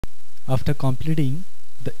After completing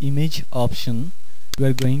the image option, we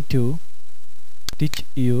are going to teach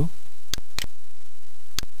you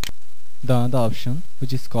the other option,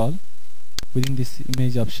 which is called, within this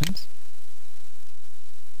image options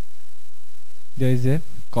there is a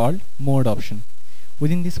called mode option.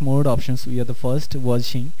 Within this mode options, we are the first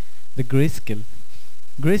watching the grayscale.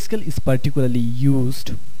 Grayscale is particularly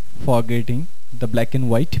used for getting the black and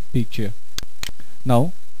white picture.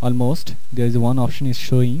 Now almost there is one option is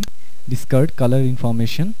showing discard color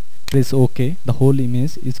information. Press OK. The whole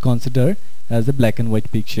image is considered as a black and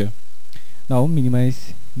white picture. Now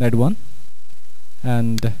minimize that one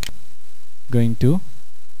and going to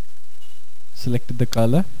select the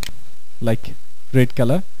color like red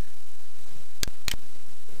color.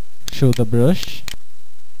 Show the brush.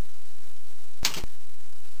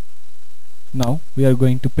 Now we are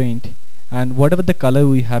going to paint, and whatever the color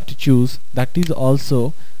we have to choose, that is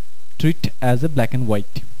also treat as a black and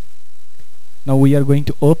white. Now we are going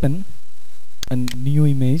to open a new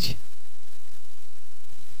image.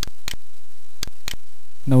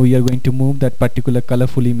 Now we are going to move that particular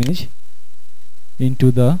colorful image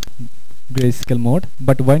into the grayscale mode,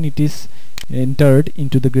 but when it is entered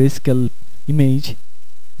into the grayscale image,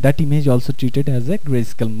 that image also treated as a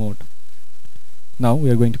grayscale mode. Now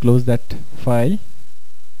we are going to close that file.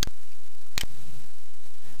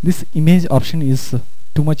 This image option is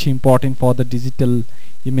too much important for the digital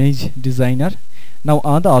image designer. Now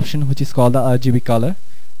other option, which is called the RGB color.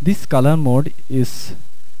 This color mode is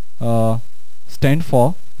stand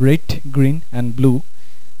for red, green and blue.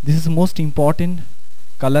 This is most important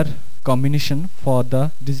color combination for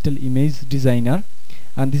the digital image designer,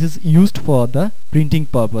 and this is used for the printing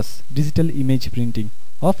purpose, digital image printing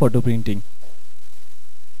or photo printing.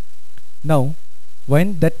 Now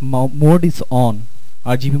when that mode is on,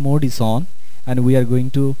 RGB mode is on, and we are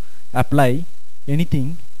going to apply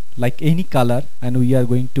anything like any color, and we are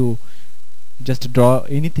going to just draw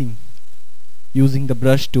anything using the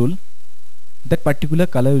brush tool, that particular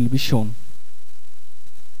color will be shown.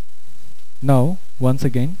 Now once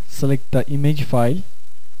again select the image file,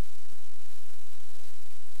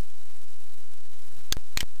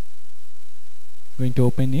 going to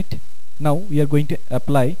open it. Now we are going to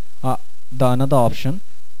apply the another option,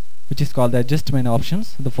 which is called the adjustment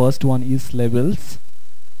options. The first one is labels.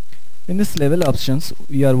 In this level options,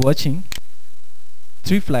 we are watching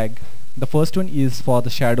three flag. The first one is for the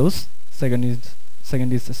shadows, second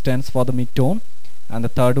is stands for the midtone, and the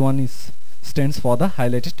third one is stands for the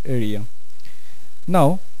highlighted area.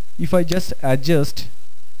 Now if I just adjust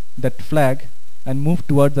that flag and move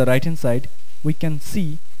toward the right hand side, we can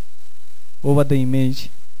see over the image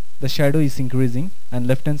the shadow is increasing, and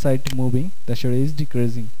left hand side moving, the shadow is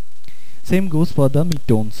decreasing. Same goes for the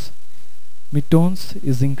midtones. Midtones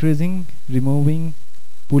is increasing, removing,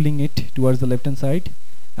 pulling it towards the left hand side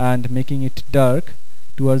and making it dark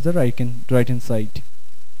towards the right hand side.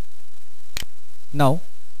 Now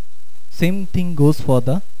same thing goes for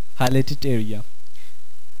the highlighted area.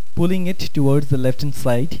 Pulling it towards the left hand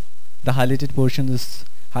side, the highlighted portion is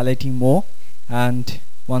highlighting more, and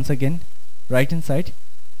once again right hand side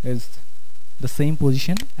is the same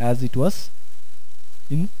position as it was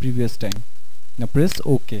in previous time. Now press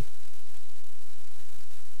OK.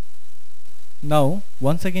 Now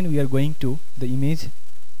once again we are going to the image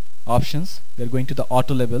options. We are going to the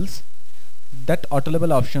auto labels. That auto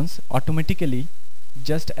label options automatically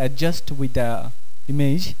just adjust with the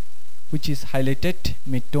image which is highlighted,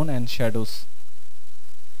 midtone and shadows.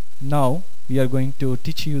 Now we are going to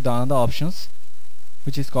teach you the other options,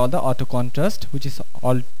 which is called the auto contrast, which is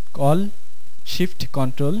all shift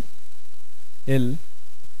control L.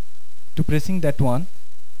 To pressing that one,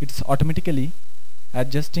 it's automatically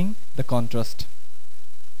adjusting the contrast.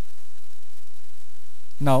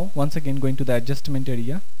 Now once again going to the adjustment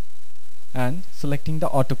area and selecting the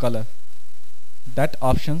auto color. That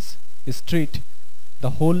options is treat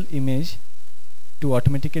the whole image to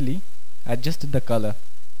automatically adjust the color.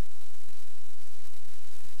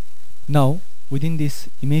 Now within this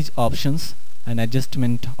image options and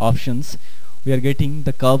adjustment options, we are getting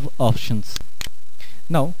the curve options.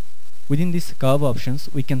 Now within this curve options,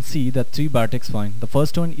 we can see the three vertex points. The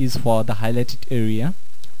first one is for the highlighted area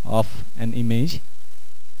of an image.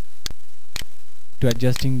 To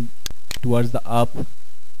adjusting towards the up,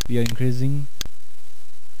 we are increasing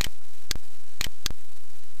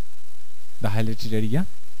the highlighted area.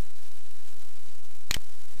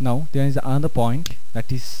 Now there is another point,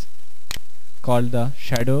 that is called the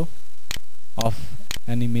shadow of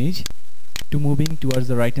an image. To moving towards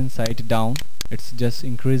the right hand side down, it's just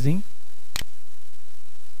increasing,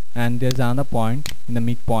 and there's another point in the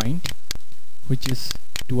midpoint which is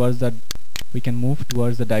towards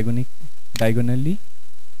the diagonally,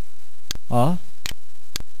 or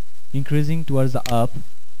increasing towards the up,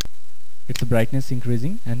 its brightness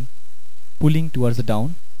increasing, and pulling towards the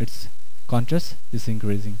down, its contrast is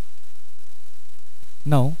increasing.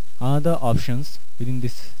 Now other options within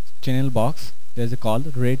this channel box, there is a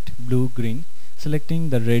called red, blue, green. Selecting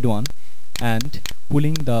the red one and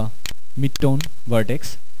pulling the mid-tone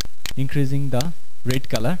vertex, increasing the red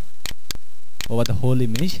color over the whole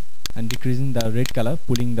image, and decreasing the red color,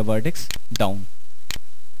 pulling the vertex down.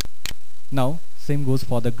 Now same goes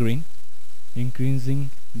for the green, increasing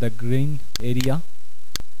the green area,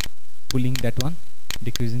 pulling that one,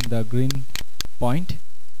 decreasing the green point,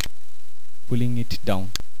 pulling it down.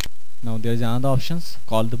 Now there is another options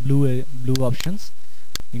called the blue options,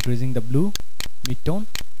 increasing the blue mid-tone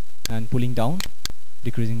and pulling down,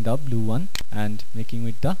 decreasing the blue one and making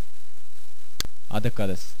it the other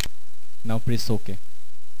colors. Now press OK.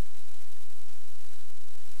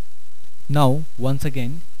 Now once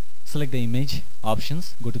again select the image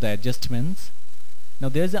options, go to the adjustments. Now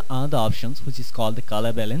there is another options which is called the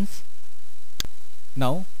color balance.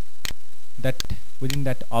 Now that within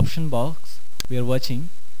that option box we are watching,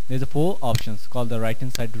 there is a 4 options called the right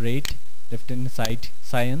hand side red, left hand side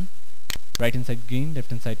cyan, right hand side green, left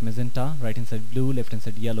hand side magenta, right hand side blue, left hand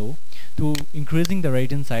side yellow. To increasing the right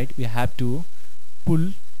hand side, we have to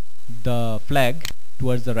pull the flag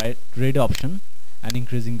towards the red option and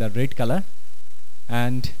increasing the red color,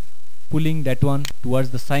 and pulling that one towards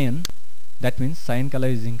the cyan, that means cyan color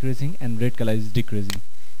is increasing and red color is decreasing.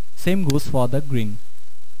 Same goes for the green.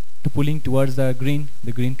 To pulling towards the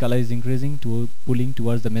green color is increasing. To pulling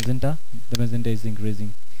towards the magenta is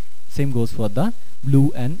increasing. Same goes for the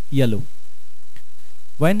blue and yellow.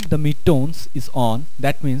 When the midtones is on,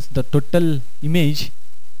 that means the total image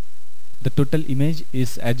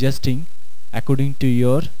is adjusting according to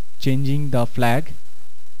your changing the flag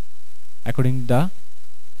according to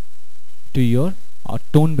your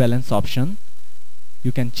tone balance option.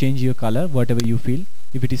 You can change your color whatever you feel.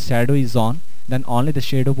 If it is shadow is on, then only the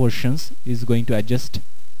shadow portions is going to adjust.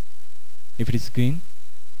 If it is green,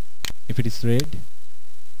 if it is red,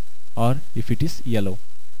 or if it is yellow.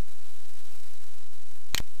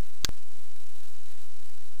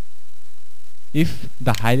 If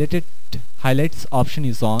the highlights option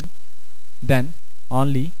is on, then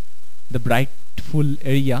only the bright full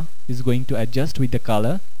area is going to adjust with the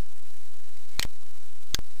color.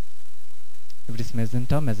 If it is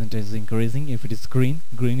magenta is increasing. If it is green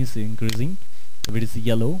is increasing. If it is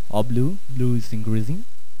yellow or blue is increasing,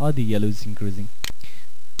 or the yellow is increasing.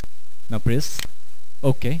 Now press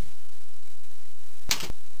OK,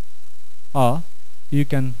 or you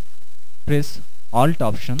can press Alt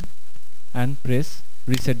option and press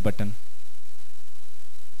reset button.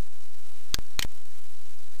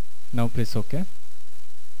 Now press OK.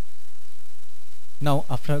 Now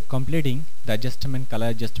after completing the color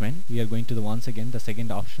adjustment, we are going to once again the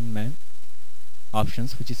second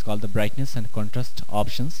options, which is called the brightness and contrast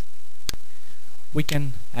options. We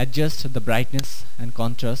can adjust the brightness and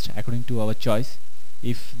contrast according to our choice.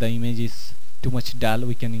 If the image is too much dull,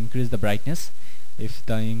 we can increase the brightness. If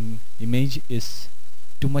the image is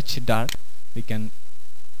too much dark, we can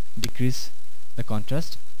decrease the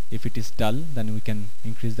contrast. If it is dull, then we can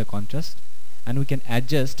increase the contrast, and we can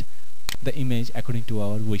adjust the image according to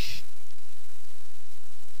our wish.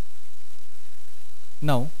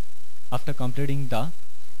 Now after completing the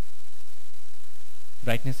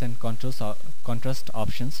brightness and contrast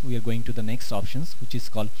options, we are going to the next options, which is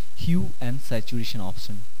called hue and saturation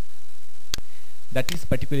option. That is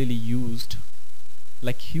particularly used,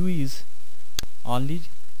 like hue is only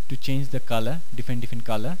to change the color, different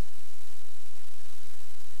color.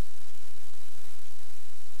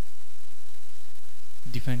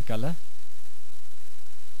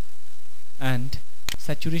 And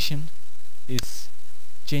saturation is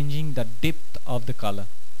changing the depth of the color.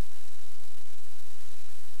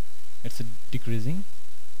 It's decreasing,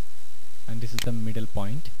 and this is the middle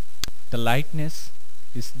point. The lightness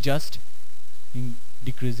is just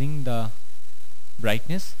decreasing the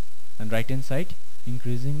brightness, and right hand side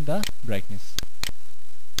increasing the brightness.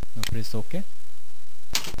 Now press OK.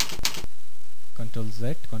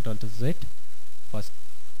 Ctrl to Z first.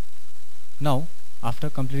 Now after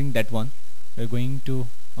completing that one, we are going to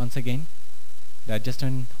once again the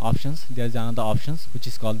adjustment options. There is another options which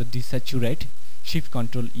is called the desaturate. Shift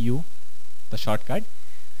Ctrl U, the shortcut.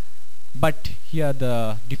 But here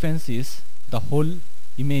the difference is the whole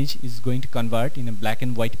image is going to convert in a black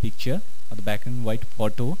and white picture or the black and white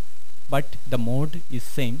photo, but the mode is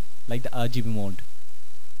same like the RGB mode.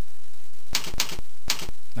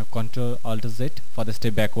 Now Ctrl Alt Z for the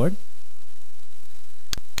step backward.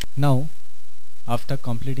 Now after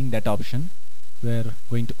completing that option, we are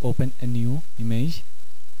going to open a new image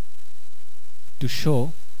to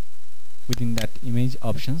show within that image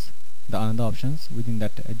options, the other options within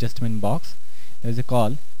that adjustment box. There is a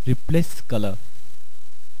call replace color.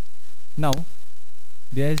 Now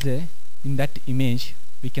there is a, in that image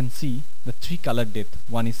we can see the three color depth.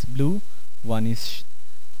 One is blue, one is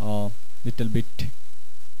little bit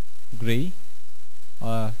gray,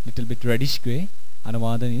 little bit reddish gray, and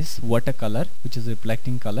one is watercolor, which is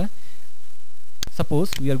reflecting color.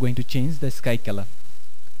 Suppose we are going to change the sky color.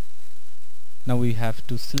 Now we have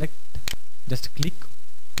to select, just click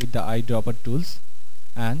with the eyedropper tools,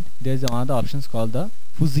 and there is another options called the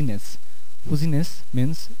fuzziness. Fuzziness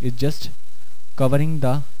means it's just covering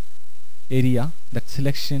the area, that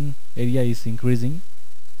selection area is increasing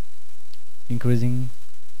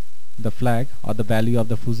the flag or the value of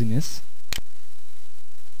the fuzziness.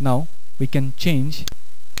 Now we can change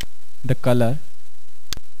the color,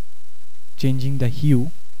 changing the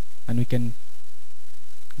hue, and we can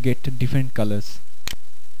get different colors.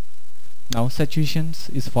 Now saturations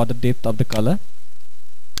is for the depth of the color,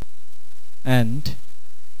 and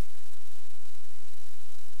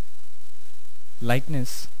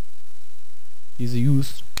lightness is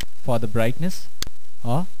used for the brightness,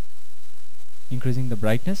 or increasing the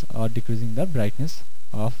brightness or decreasing the brightness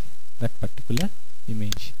of that particular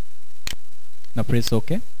image. Now press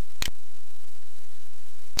OK.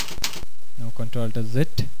 Now Ctrl Alt Z.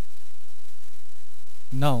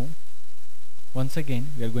 Now once again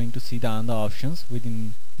we are going to see the other options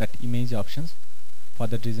within that image options. For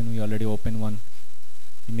that reason we already opened one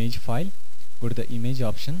image file. Go to the image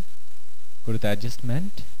option, go to the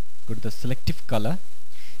adjustment, go to the selective color.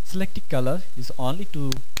 Selective color is only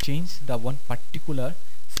to change the one particular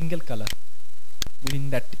single color within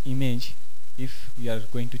that image. If we are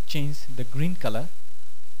going to change the green color,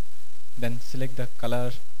 then select the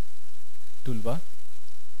color toolbar,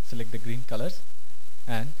 select the green colors,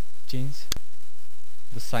 and change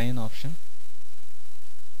the cyan option,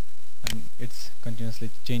 and it's continuously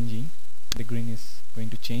changing. The green is going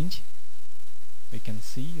to change. We can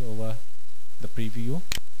see over the preview,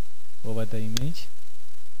 over the image,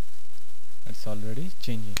 it's already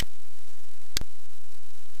changing.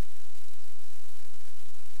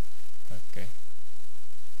 Okay.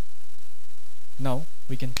 Now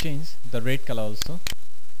we can change the red color also.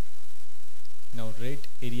 Now red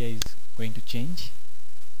area is going to change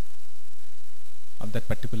of that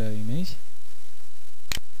particular image.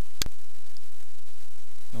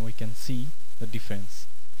 Now we can see the difference.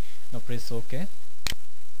 Now press OK.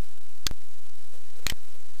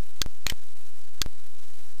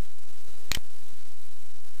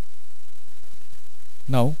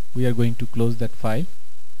 Now we are going to close that file.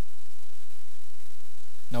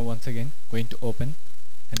 Now once again going to open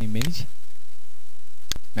an image,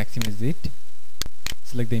 maximize it,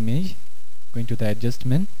 select the image, going to the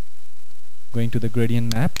adjustment, going to the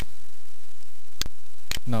gradient map.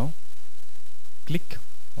 Now click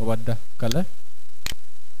over the color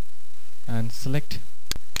and select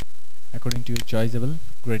according to your choiceable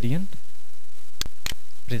gradient.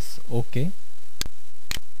 Press OK.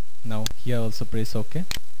 Now here also press OK.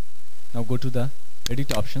 Now go to the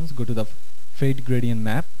edit options, go to the fade gradient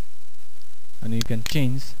map, and you can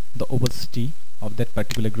change the opacity of that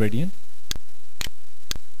particular gradient.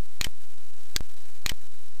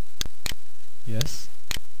 Yes,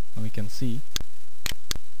 now we can see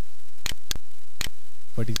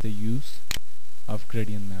what is the use of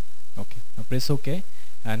gradient map. Okay, now press OK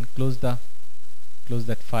and close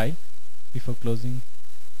that file. Before closing,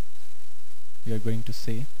 we are going to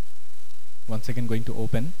say, once again going to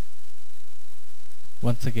open,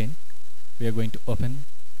 once again we are going to open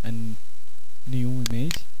a new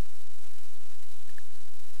image.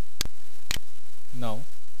 Now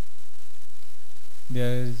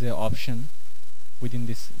there is an option within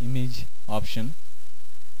this image option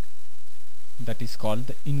that is called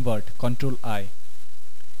the invert. Control I.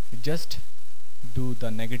 You just do the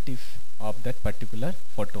negative of that particular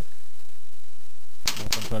photo. Now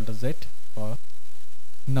Control Z for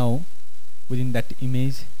now within that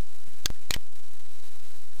image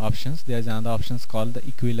options there is another options called the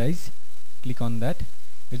equalize. Click on that.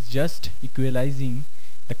 It's just equalizing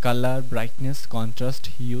the color, brightness, contrast,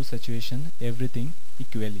 hue, saturation, everything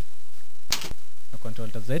equally. Now Control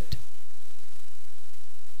Z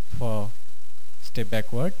for step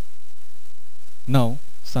backward. Now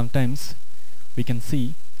sometimes we can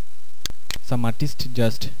see some artist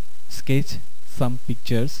just sketch some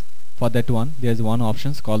pictures. For that one there is one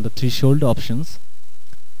options called the threshold options.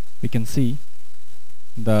 We can see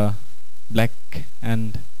the black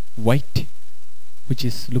and white, which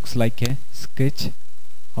is looks like a sketch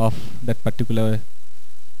of that particular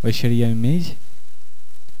Vaishya image.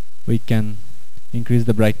 We can increase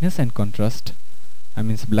the brightness and contrast, I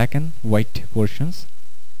mean black and white portions,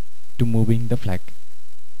 to moving the flag.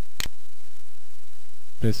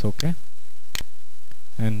 Press OK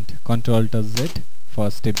and Ctrl+Z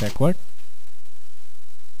for step backward.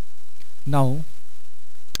 Now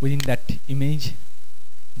within that image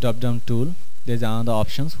drop down tool, there's another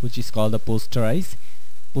options which is called the posterize.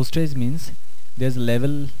 Posterize means there's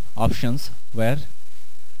level options where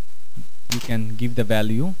you can give the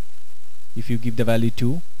value. If you give the value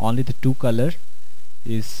 2, only the 2 color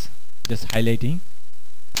is just highlighting.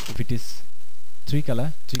 If it is 3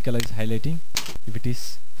 color, 3 color is highlighting. If it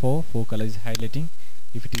is 4, 4 color is highlighting.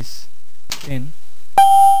 If it is 10,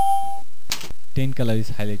 10 color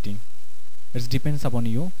is highlighting. It depends upon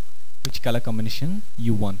you which color combination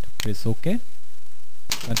you want. Press OK.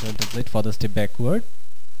 Ctrl+Z for the step backward.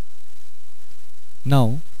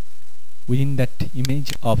 Now within that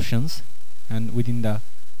image options and within the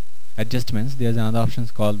adjustments, there's another option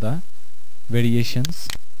called the variations.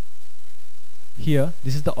 Here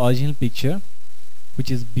this is the original picture,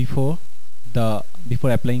 which is before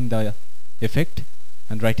applying the effect,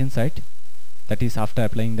 and right hand side, that is after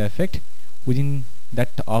applying the effect. Within that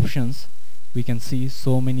options we can see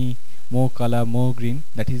so many more color, more green,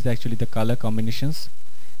 that is actually the color combinations,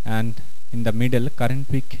 and in the middle current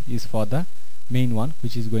pick is for the main one,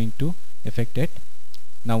 which is going to affect it.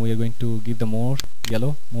 Now we are going to give the more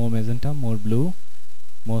yellow, more magenta, more blue,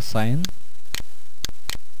 more cyan.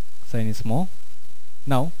 Cyan is more.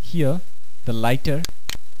 Now here the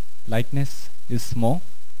lightness is more,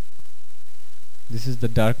 this is the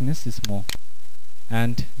darkness is more,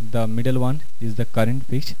 and the middle one is the current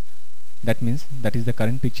pitch. That means that is the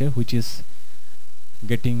current picture which is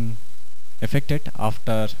getting affected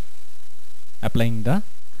after applying the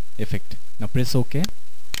effect. Now press OK.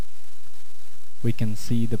 We can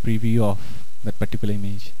see the preview of that particular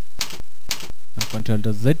image. Now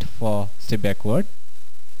Ctrl+Z for step backward.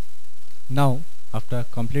 Now after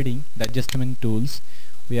completing the adjustment tools,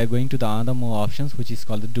 we are going to the other more options, which is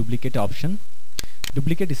called the duplicate option.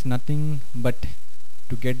 Duplicate is nothing but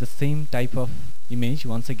to get the same type of image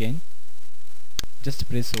once again. Just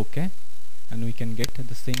press OK and we can get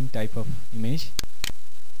the same type of image.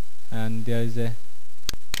 And there is a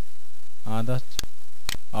other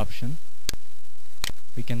option.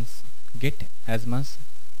 We can get as much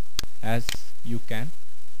as you can.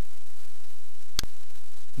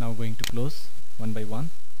 Now going to close one by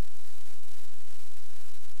one.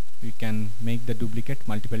 We can make the duplicate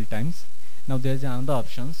multiple times. Now there is another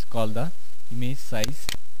options called the image size.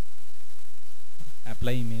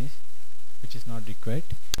 Apply image, which is not required,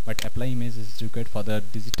 but apply image is required for the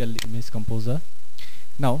digital image composer.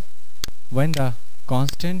 Now when the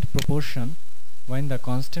constant proportion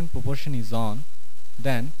is on,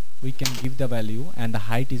 then we can give the value and the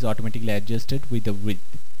height is automatically adjusted with the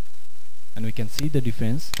width, and we can see the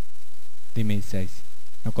difference, the image size.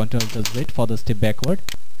 Now Ctrl+Z for the step backward.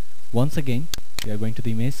 Once again we are going to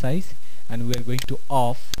the image size and we are going to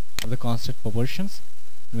off of the constant proportions.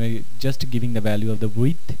 We are just giving the value of the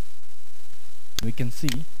width. We can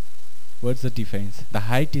see what's the difference. The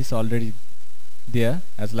height is already there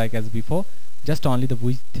as before, just only the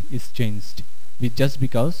width is changed, just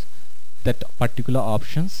because that particular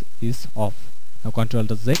options is off. Now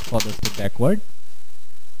Ctrl+Z for the step backward.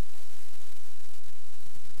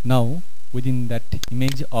 Now within that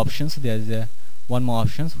image options, there is one more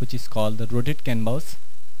options which is called the rotate canvas.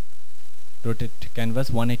 Rotate canvas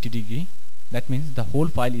 180 degree. That means the whole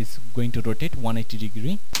file is going to rotate 180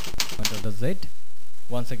 degree. Ctrl+Z.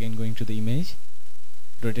 Once again going to the image,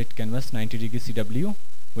 rotate canvas 90 degree CW,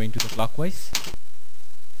 going to the clockwise,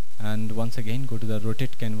 and once again go to the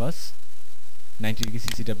rotate canvas 90 degree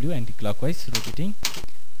CW, anti-clockwise rotating.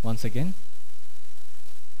 Once again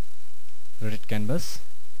rotate canvas,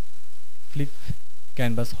 flip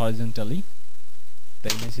canvas horizontally. The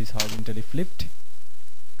image is horizontally flipped.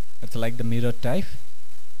 It's like the mirror type.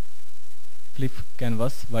 Flip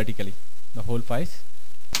canvas vertically. The whole file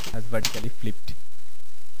has vertically flipped.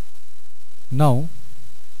 Now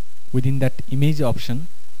within that image option,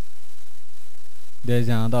 there is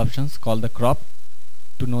another options called the crop.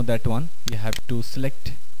 To know that one, you have to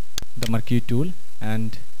select the Mercury tool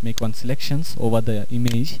and make one selections over the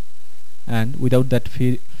image, and without that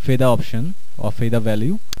feather option or feather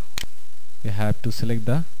value, you have to select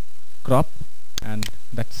the crop, and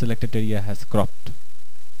that selected area has cropped.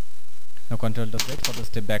 Now Ctrl+Z for the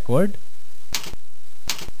step backward.